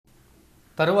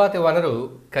తరువాతి వనరు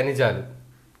ఖనిజాలు.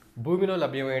 భూమిలో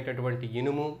లభ్యమయ్యేటటువంటి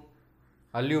ఇనుము,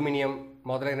 అల్యూమినియం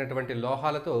మొదలైనటువంటి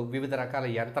లోహాలతో వివిధ రకాల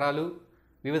యంత్రాలు,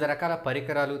 వివిధ రకాల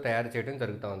పరికరాలు తయారు చేయడం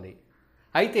జరుగుతోంది.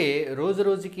 అయితే రోజు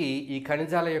రోజుకి ఈ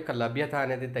ఖనిజాల యొక్క లభ్యత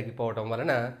అనేది తగ్గిపోవడం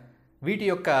వలన వీటి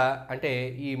యొక్క అంటే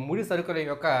ఈ ముడి సరుకుల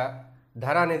యొక్క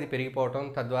ధర అనేది పెరిగిపోవటం,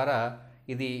 తద్వారా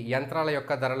ఇది యంత్రాల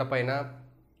యొక్క ధరలపైన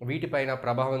వీటిపైన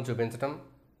ప్రభావం చూపించటం,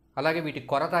 అలాగే వీటి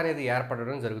కొరత అనేది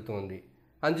ఏర్పడడం జరుగుతుంది.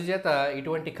 అందుచేత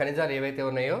ఇటువంటి ఖనిజాలు ఏవైతే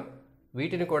ఉన్నాయో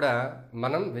వీటిని కూడా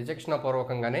మనం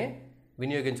విచక్షణాపూర్వకంగానే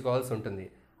వినియోగించుకోవాల్సి ఉంటుంది.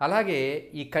 అలాగే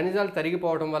ఈ ఖనిజాలు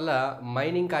తరిగిపోవడం వల్ల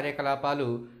మైనింగ్ కార్యకలాపాలు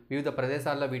వివిధ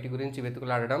ప్రదేశాల్లో వీటి గురించి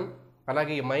వెతుకులాడడం,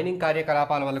 అలాగే ఈ మైనింగ్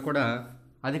కార్యకలాపాల వల్ల కూడా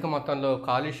అధిక మొత్తంలో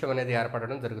కాలుష్యం అనేది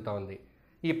ఏర్పడడం జరుగుతూ ఉంది.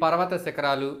 ఈ పర్వత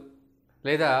శిఖరాలు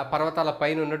లేదా పర్వతాల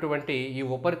పైన ఉన్నటువంటి ఈ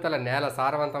ఉపరితల నేల,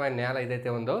 సారవంతమైన నేల ఏదైతే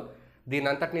ఉందో దీని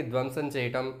అంతటిని ధ్వంసం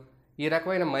చేయటం, ఈ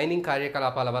రకమైన మైనింగ్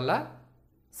కార్యకలాపాల వల్ల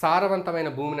సారవంతమైన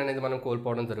భూమిని అనేది మనం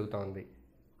కోల్పోవడం జరుగుతోంది.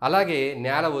 అలాగే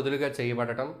నేల వదులుగా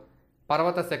చేయబడటం,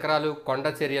 పర్వత శిఖరాలు, కొండ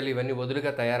చర్యలు ఇవన్నీ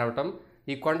వదులుగా తయారవటం,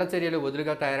 ఈ కొండ చర్యలు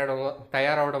వదులుగా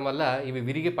తయారవడం వల్ల ఇవి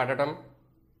విరిగి పడటం,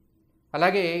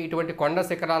 అలాగే ఇటువంటి కొండ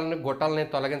శిఖరాలను, గుట్టలని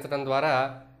తొలగించడం ద్వారా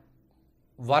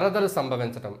వరదలు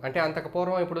సంభవించటం, అంటే అంతకు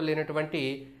పూర్వం ఇప్పుడు లేనటువంటి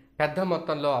పెద్ద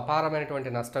మొత్తంలో అపారమైనటువంటి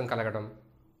నష్టం కలగడం.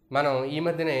 మనం ఈ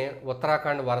మధ్యనే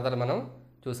ఉత్తరాఖండ్ వరదలు మనం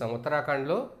చూసాం.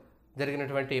 ఉత్తరాఖండ్లో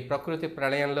జరిగినటువంటి ప్రకృతి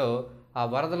ప్రళయంలో ఆ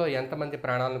వరదలో ఎంతమంది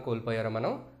ప్రాణాలను కోల్పోయారో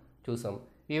మనం చూసాం.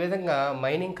 ఈ విధంగా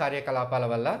మైనింగ్ కార్యకలాపాల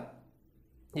వల్ల,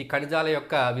 ఈ ఖనిజాల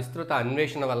యొక్క విస్తృత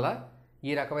అన్వేషణ వల్ల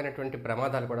ఈ రకమైనటువంటి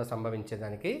ప్రమాదాలు కూడా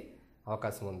సంభవించేదానికి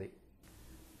అవకాశం ఉంది.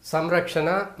 సంరక్షణ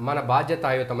మన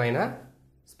బాధ్యతాయుతమైన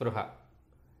స్పృహ.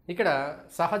 ఇక్కడ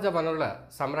సహజ వనరుల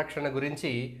సంరక్షణ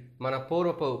గురించి మన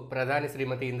పూర్వపు ప్రధాని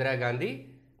శ్రీమతి ఇందిరాగాంధీ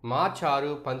మార్చి 6,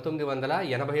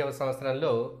 1980వ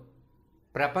సంవత్సరంలో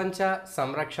ప్రపంచ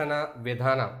సంరక్షణ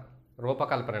విధాన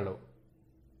రూపకల్పనలో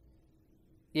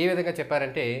ఏ విధంగా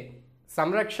చెప్పారంటే,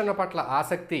 సంరక్షణ పట్ల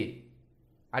ఆసక్తి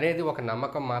అనేది ఒక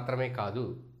నమ్మకం మాత్రమే కాదు,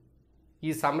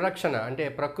 ఈ సంరక్షణ అంటే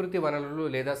ప్రకృతి వనరులు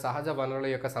లేదా సహజ వనరుల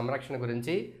యొక్క సంరక్షణ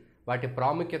గురించి, వాటి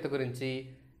ప్రాముఖ్యత గురించి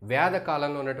వేద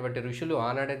కాలంలో ఉన్నటువంటి ఋషులు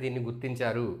ఆనాడే దీన్ని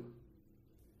గుర్తించారు.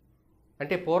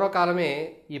 అంటే పూర్వకాలమే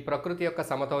ఈ ప్రకృతి యొక్క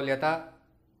సమతౌల్యత,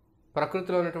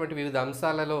 ప్రకృతిలో ఉన్నటువంటి వివిధ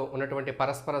అంశాలలో ఉన్నటువంటి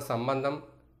పరస్పర సంబంధం,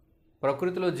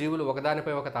 ప్రకృతిలో జీవులు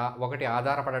ఒకదానిపై ఒకటి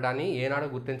ఆధారపడడాన్ని ఏనాడు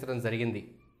గుర్తించడం జరిగింది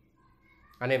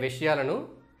అనే విషయాలను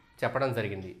చెప్పడం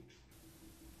జరిగింది.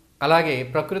 అలాగే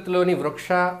ప్రకృతిలోని వృక్ష,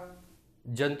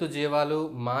 జంతు జీవాలు,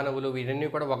 మానవులు వీరన్నీ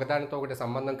కూడా ఒకదానితో ఒకటి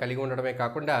సంబంధం కలిగి ఉండడమే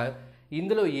కాకుండా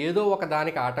ఇందులో ఏదో ఒక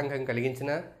దానికి ఆటంకం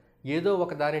కలిగించినా, ఏదో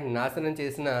ఒక దానిని నాశనం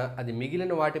చేసినా అది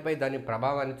మిగిలిన వాటిపై దాని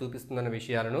ప్రభావాన్ని చూపిస్తుందన్న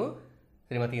విషయాలను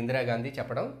శ్రీమతి ఇందిరాగాంధీ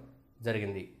చెప్పడం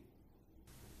జరిగింది.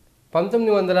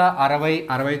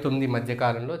 1960-69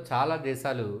 మధ్యకాలంలో చాలా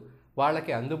దేశాలు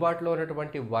వాళ్ళకి అందుబాటులో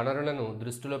ఉన్నటువంటి వనరులను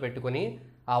దృష్టిలో పెట్టుకొని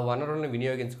ఆ వనరులను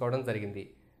వినియోగించుకోవడం జరిగింది.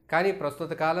 కానీ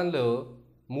ప్రస్తుత కాలంలో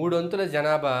 3/4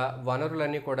 జనాభా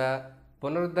వనరులన్నీ కూడా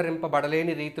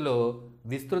పునరుద్ధరింపబడలేని రీతిలో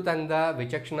విస్తృతంగా,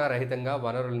 విచక్షణారహితంగా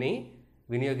వనరుల్ని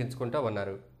వినియోగించుకుంటూ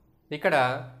ఉన్నారు. ఇక్కడ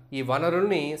ఈ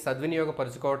వనరుల్ని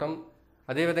సద్వినియోగపరుచుకోవటం,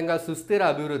 అదేవిధంగా సుస్థిర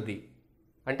అభివృద్ధి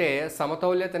అంటే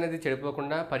సమతౌల్యత అనేది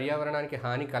చెడిపోకుండా, పర్యావరణానికి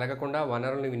హాని కలగకుండా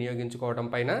వనరుల్ని వినియోగించుకోవడం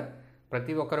పైన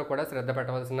ప్రతి ఒక్కరూ కూడా శ్రద్ధ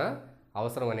పెట్టవలసిన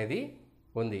అవసరం అనేది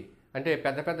ఉంది. అంటే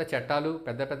పెద్ద పెద్ద చట్టాలు,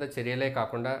 పెద్ద పెద్ద చర్యలే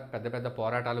కాకుండా, పెద్ద పెద్ద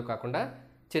పోరాటాలు కాకుండా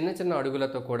చిన్న చిన్న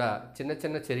అడుగులతో కూడా, చిన్న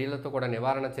చిన్న చర్యలతో కూడా,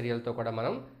 నివారణ చర్యలతో కూడా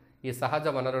మనం ఈ సహజ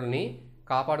వనరుల్ని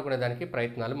కాపాడుకునే దానికి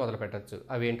ప్రయత్నాలు మొదలుపెట్టచ్చు.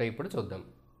 అవి ఏంటో ఇప్పుడు చూద్దాం.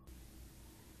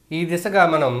 ఈ దిశగా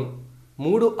మనం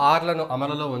 3 Rలను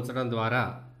అమలులో ఉంచడం ద్వారా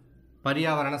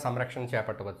పర్యావరణ సంరక్షణ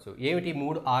చేపట్టవచ్చు. ఏమిటి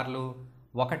 3 Rలు?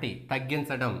 1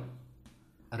 తగ్గించడం,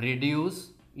 రెడ్యూస్,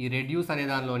 ఈ రెడ్యూస్ అనే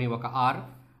దానిలోని ఒక R.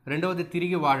 రెండవది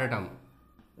తిరిగి వాడటం,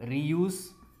 రీయూస్.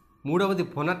 మూడవది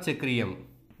పునర్చక్రీయం,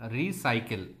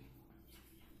 రీసైకిల్.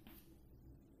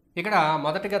 ఇక్కడ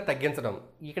మొదటగా తగ్గించడం.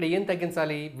 ఇక్కడ ఏం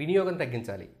తగ్గించాలి? వినియోగం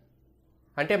తగ్గించాలి.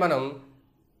 అంటే మనం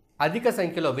అధిక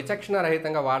సంఖ్యలో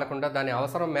విచక్షణారహితంగా వాడకుండా దాని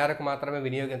అవసరం మేరకు మాత్రమే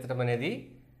వినియోగించడం అనేది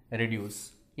రెడ్యూస్.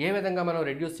 ఏ విధంగా మనం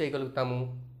రెడ్యూస్ చేయగలుగుతాము?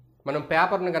 మనం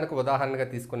పేపర్ను కనుక ఉదాహరణగా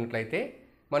తీసుకున్నట్లయితే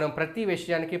మనం ప్రతి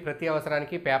విషయానికి, ప్రతి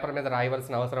అవసరానికి పేపర్ మీద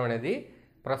రాయవలసిన అవసరం అనేది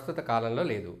ప్రస్తుత కాలంలో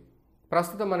లేదు.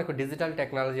 ప్రస్తుతం మనకు డిజిటల్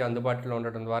టెక్నాలజీ అందుబాటులో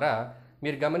ఉండటం ద్వారా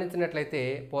మీరు గమనించినట్లయితే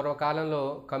పూర్వకాలంలో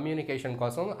కమ్యూనికేషన్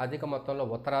కోసం అధిక మొత్తంలో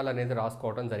ఉత్తరాలు అనేది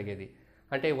రాసుకోవడం జరిగేది.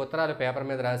 అంటే ఉత్తరాలు పేపర్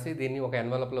మీద రాసి దీన్ని ఒక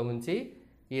ఎన్వలప్లో ఉంచి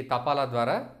ఈ తపాలా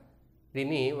ద్వారా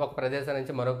దీన్ని ఒక ప్రదేశం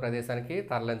నుంచి మరొక ప్రదేశానికి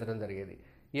తరలించడం జరిగేది.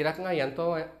 ఈ రకంగా ఎంతో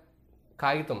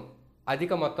కాగితం,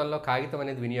 అధిక మొత్తంలో కాగితం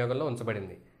అనేది వినియోగంలో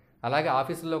ఉంచబడింది. అలాగే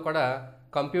ఆఫీసుల్లో కూడా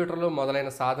కంప్యూటర్లు మొదలైన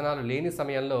సాధనాలు లేని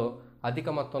సమయంలో అధిక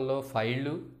మొత్తంలో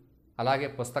ఫైళ్ళు, అలాగే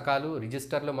పుస్తకాలు,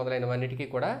 రిజిస్టర్లు మొదలైనవన్నిటికీ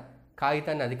కూడా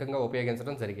కాగితాన్ని అధికంగా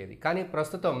ఉపయోగించడం జరిగేది. కానీ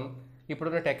ప్రస్తుతం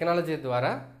ఇప్పుడున్న టెక్నాలజీ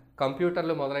ద్వారా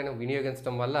కంప్యూటర్లు మొదలైనవి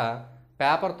వినియోగించడం వల్ల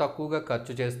పేపర్ తక్కువగా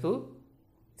ఖర్చు చేస్తూ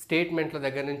స్టేట్మెంట్ల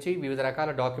దగ్గర నుంచి వివిధ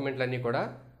రకాల డాక్యుమెంట్లన్నీ కూడా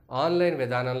ఆన్లైన్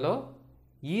విధానంలో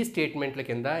ఈ స్టేట్మెంట్ల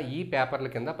కింద, ఈ పేపర్ల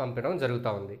కింద పంపడం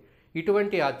జరుగుతూ ఉంది.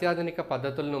 ఇటువంటి అత్యాధునిక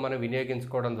పద్ధతులను మనం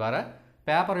వినియోగించుకోవడం ద్వారా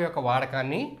పేపర్ యొక్క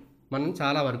వాడకాన్ని మనం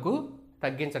చాలా వరకు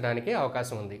తగ్గించడానికి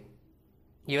అవకాశం ఉంది.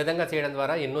 ఈ విధంగా చేయడం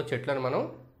ద్వారా ఎన్నో చెట్లను మనం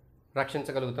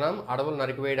రక్షించగలుగుతున్నాం, అడవులు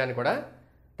నరికివేయడానికి కూడా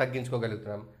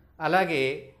తగ్గించుకోగలుగుతున్నాం. అలాగే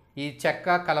ఈ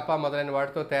చెక్క, కలప మొదలైన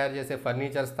వాటితో తయారు చేసే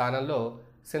ఫర్నిచర్ స్థానంలో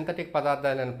సింథటిక్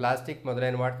పదార్థాలైన ప్లాస్టిక్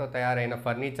మొదలైన వాటితో తయారైన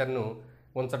ఫర్నిచర్ను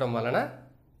ఉంచడం వలన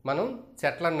మనం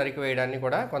చెట్లను నరికివేయడాన్ని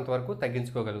కూడా కొంతవరకు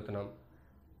తగ్గించుకోగలుగుతున్నాం.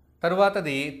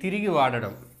 తరువాతది తిరిగి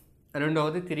వాడడం.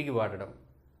 రెండవది తిరిగి వాడడం.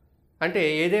 అంటే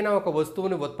ఏదైనా ఒక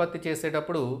వస్తువుని ఉత్పత్తి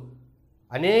చేసేటప్పుడు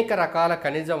అనేక రకాల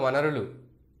ఖనిజ వనరులు,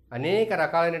 అనేక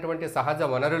రకాలైనటువంటి సహజ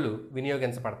వనరులు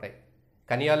వినియోగించబడతాయి.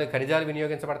 ఖనిజాలు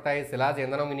వినియోగించబడతాయి, శిలాజ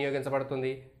ఇంధనం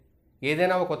వినియోగించబడుతుంది.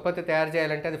 ఏదైనా ఒక ఉత్పత్తి తయారు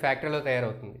చేయాలంటే అది ఫ్యాక్టరీలో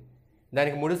తయారవుతుంది.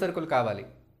 దానికి ముడి సరుకులు కావాలి.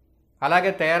 అలాగే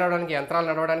తయారవడానికి, యంత్రాలు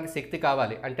నడవడానికి శక్తి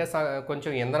కావాలి. అంటే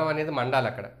కొంచెం ఇంధనం అనేది మండాలి,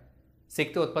 అక్కడ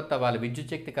శక్తి ఉత్పత్తి అవ్వాలి,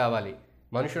 విద్యుత్ శక్తి కావాలి,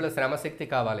 మనుషుల శ్రమశక్తి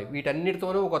కావాలి.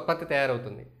 వీటన్నిటితోనూ ఒక ఉత్పత్తి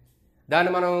తయారవుతుంది.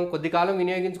 దాన్ని మనం కొద్ది కాలం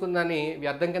వినియోగించుకున్న దాన్ని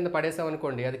వ్యర్థం కింద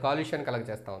పడేసామనుకోండి, అది కాలుష్యాన్ని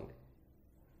కలగజేస్తూ ఉంది.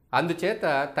 అందుచేత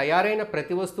తయారైన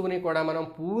ప్రతి వస్తువుని కూడా మనం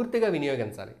పూర్తిగా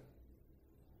వినియోగించాలి.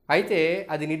 అయితే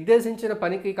అది నిర్దేశించిన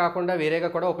పనికి కాకుండా వేరేగా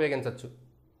కూడా ఉపయోగించవచ్చు.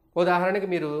 ఉదాహరణకి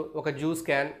మీరు ఒక జ్యూస్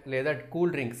క్యాన్ లేదా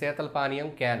కూల్ డ్రింక్, శీతల పానీయం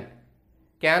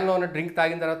క్యాన్లో ఉన్న డ్రింక్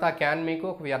తాగిన తర్వాత ఆ క్యాన్ మీకు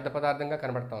ఒక వ్యర్థ పదార్థంగా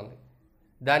కనబడుతూ ఉంది.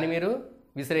 దాన్ని మీరు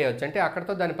విసిరేయవచ్చు, అంటే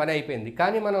అక్కడితో దాని పని అయిపోయింది.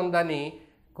 కానీ మనం దాన్ని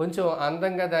కొంచెం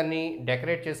అందంగా దాన్ని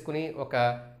డెకరేట్ చేసుకుని ఒక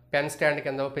పెన్ స్టాండ్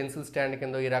కింద, పెన్సిల్ స్టాండ్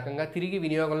కింద ఈ రకంగా తిరిగి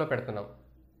వినియోగంలో పెడుతున్నాం.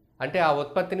 అంటే ఆ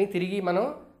ఉత్పత్తిని తిరిగి మనం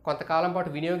కొంతకాలం పాటు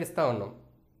వినియోగిస్తూ ఉన్నాం.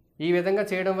 ఈ విధంగా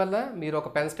చేయడం వల్ల మీరు ఒక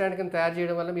పెన్ స్టాండ్ కింద తయారు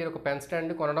చేయడం వల్ల మీరు ఒక పెన్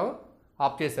స్టాండ్ కొనడం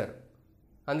ఆప్ చేశారు.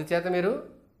 అందుచేత మీరు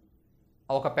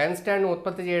ఒక పెన్ స్టాండ్ను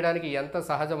ఉత్పత్తి చేయడానికి ఎంత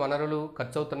సహజ వనరులు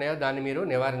ఖర్చు అవుతున్నాయో దాన్ని మీరు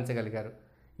నివారించగలిగారు.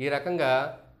 ఈ రకంగా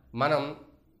మనం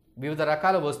వివిధ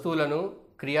రకాల వస్తువులను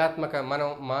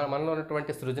మనలో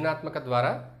ఉన్నటువంటి సృజనాత్మక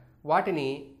ద్వారా వాటిని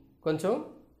కొంచెం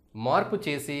మార్పు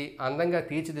చేసి అందంగా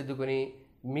తీర్చిదిద్దుకొని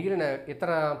మిగిలిన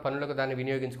ఇతర పనులకు దాన్ని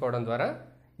వినియోగించుకోవడం ద్వారా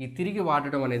ఈ తిరిగి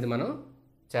వాడడం అనేది మనం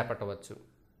చేపట్టవచ్చు.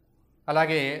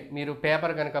 అలాగే మీరు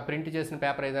పేపర్ కనుక ప్రింట్ చేసిన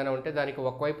పేపర్ ఏదైనా ఉంటే దానికి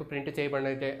ఒకవైపు ప్రింట్ చేయబడిన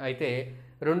అయితే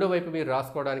రెండో వైపు మీరు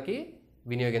రాసుకోవడానికి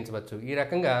వినియోగించవచ్చు. ఈ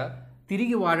రకంగా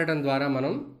తిరిగి వాడడం ద్వారా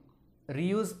మనం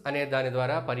రీయూజ్ అనే దాని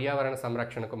ద్వారా పర్యావరణ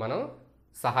సంరక్షణకు మనం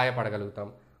సహాయపడగలుగుతాం.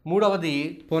 మూడవది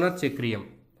పునశ్చక్రీయం.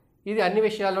 ఇది అన్ని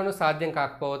విషయాల్లోనూ సాధ్యం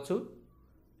కాకపోవచ్చు,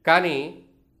 కానీ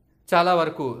చాలా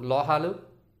వరకు లోహాలు,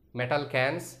 మెటల్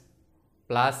క్యాన్స్,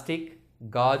 ప్లాస్టిక్,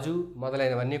 గాజు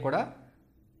మొదలైనవన్నీ కూడా,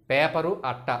 పేపరు,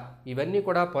 అట్ట ఇవన్నీ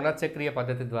కూడా పునశ్చక్రీయ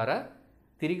పద్ధతి ద్వారా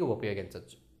తిరిగి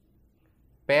ఉపయోగించవచ్చు.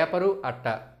 పేపరు, అట్ట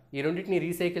ఈ రెండింటిని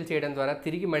రీసైకిల్ చేయడం ద్వారా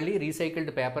తిరిగి మళ్ళీ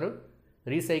రీసైకిల్డ్ పేపరు,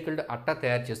 రీసైకిల్డ్ అట్ట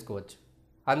తయారు చేసుకోవచ్చు.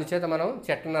 అందుచేత మనం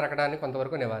చెట్లను నరకడాన్ని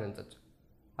కొంతవరకు నివారించవచ్చు.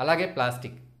 అలాగే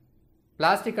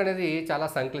ప్లాస్టిక్ అనేది చాలా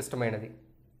సంక్లిష్టమైనది.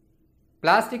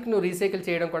 ప్లాస్టిక్ను రీసైకిల్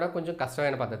చేయడం కూడా కొంచెం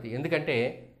కష్టమైన పద్ధతి. ఎందుకంటే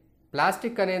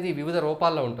ప్లాస్టిక్ అనేది వివిధ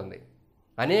రూపాల్లో ఉంటుంది.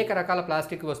 అనేక రకాల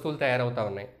ప్లాస్టిక్ వస్తువులు తయారవుతూ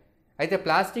ఉన్నాయి. అయితే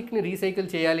ప్లాస్టిక్ని రీసైకిల్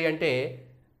చేయాలి అంటే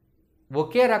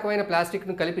ఒకే రకమైన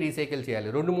ప్లాస్టిక్ను కలిపి రీసైకిల్ చేయాలి.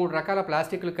 2-3 రకాల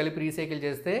ప్లాస్టిక్లు కలిపి రీసైకిల్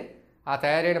చేస్తే ఆ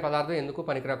తయారైన పదార్థం ఎందుకు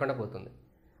పనికిరాకుండా పోతుంది.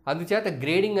 అందుచేత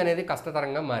గ్రేడింగ్ అనేది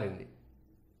కష్టతరంగా మారింది.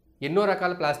 ఎన్నో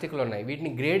రకాల ప్లాస్టిక్లు ఉన్నాయి. వీటిని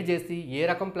గ్రేడ్ చేసి ఏ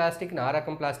రకం ప్లాస్టిక్ని ఆ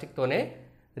రకం ప్లాస్టిక్తోనే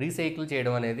రీసైకిల్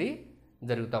చేయడం అనేది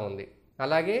జరుగుతూ ఉంది.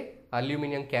 అలాగే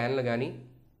అల్యూమినియం క్యాన్లు కానీ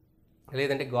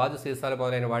లేదంటే గాజు సీసాలు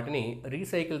మొదలైన వాటిని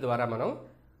రీసైకిల్ ద్వారా మనం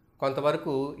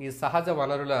కొంతవరకు ఈ సహజ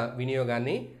వనరుల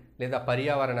వినియోగాన్ని లేదా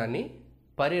పర్యావరణాన్ని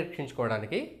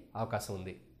పరిరక్షించుకోవడానికి అవకాశం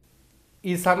ఉంది.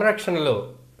 ఈ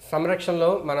సంరక్షణలో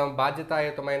మనం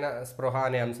బాధ్యతాయుతమైన స్పృహ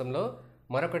అనే అంశంలో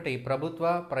మరొకటి ప్రభుత్వ,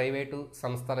 ప్రైవేటు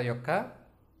సంస్థల యొక్క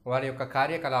వారి యొక్క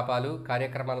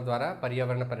కార్యక్రమాల ద్వారా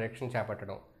పర్యావరణ పరిరక్షణ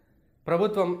చేపట్టడం.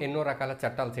 ప్రభుత్వం ఎన్నో రకాల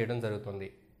చట్టాలు చేయడం జరుగుతుంది.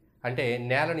 అంటే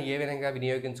నేలను ఏ విధంగా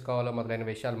వినియోగించుకోవాలో మొదలైన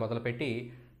విషయాలు మొదలుపెట్టి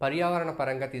పర్యావరణ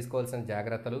పరంగా తీసుకోవాల్సిన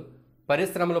జాగ్రత్తలు,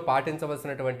 పరిశ్రమలు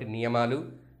పాటించవలసినటువంటి నియమాలు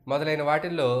మొదలైన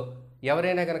వాటిల్లో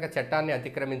ఎవరైనా కనుక చట్టాన్ని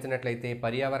అతిక్రమించినట్లయితే,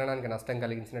 పర్యావరణానికి నష్టం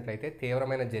కలిగించినట్లయితే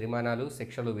తీవ్రమైన జరిమానాలు,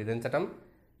 శిక్షలు విధించడం,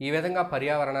 ఈ విధంగా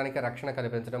పర్యావరణానికి రక్షణ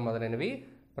కల్పించడం మొదలైనవి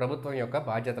ప్రభుత్వం యొక్క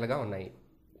బాధ్యతలుగా ఉన్నాయి.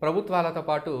 ప్రభుత్వాలతో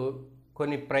పాటు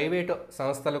కొన్ని ప్రైవేటు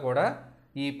సంస్థలు కూడా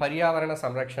ఈ పర్యావరణ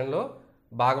సంరక్షణలో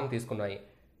భాగం తీసుకున్నాయి.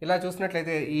 ఇలా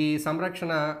చూసినట్లయితే ఈ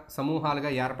సంరక్షణ సమూహాలుగా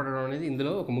ఏర్పడడం అనేది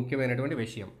ఇందులో ఒక ముఖ్యమైనటువంటి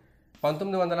విషయం.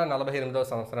 1948వ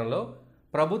సంవత్సరంలో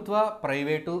ప్రభుత్వ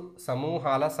ప్రైవేటు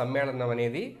సమూహాల సమ్మేళనం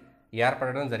అనేది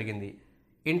ఏర్పడడం జరిగింది.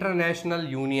 International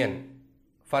union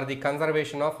for the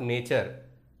conservation of nature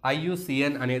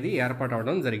IUCN అనేది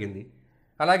ఏర్పాటవడం జరిగింది.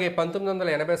 అలాగే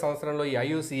 1980 సంవత్సరంలో ఈ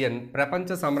IUCN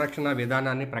ప్రపంచ సంరక్షణ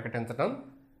విధానాన్ని ప్రకటించడం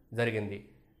జరిగింది.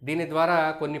 దీని ద్వారా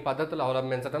కొన్ని పద్ధతులు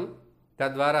అవలంబించడం,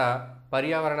 తద్వారా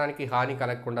పర్యావరణానికి హాని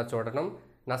కలగకుండా చూడటం,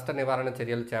 నష్ట నివారణ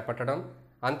చర్యలు చేపట్టడం,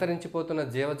 అంతరించిపోతున్న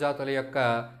జీవజాతుల యొక్క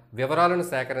వివరాలను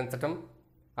సేకరించడం,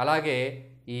 అలాగే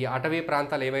ఈ అటవీ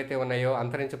ప్రాంతాలు ఏవైతే ఉన్నాయో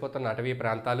అంతరించిపోతున్న అటవీ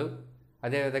ప్రాంతాలు,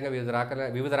 అదేవిధంగా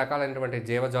వివిధ రకాలైనటువంటి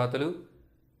జీవజాతులు,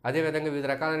 అదేవిధంగా వివిధ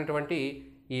రకాలైనటువంటి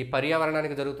ఈ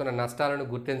పర్యావరణానికి జరుగుతున్న నష్టాలను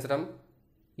గుర్తించడం,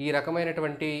 ఈ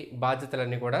రకమైనటువంటి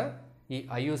బాధ్యతలన్నీ కూడా ఈ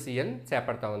IUCN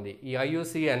చేపడతా ఉంది. ఈ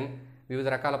IUCN వివిధ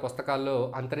రకాల పుస్తకాల్లో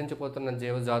అంతరించిపోతున్న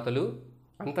జీవజాతులు,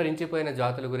 అంతరించిపోయిన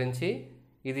జాతుల గురించి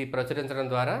ఇది ప్రచురించడం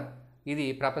ద్వారా ఇది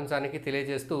ప్రపంచానికి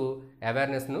తెలియజేస్తూ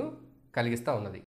అవేర్నెస్ను కలిగిస్తూ ఉన్నది.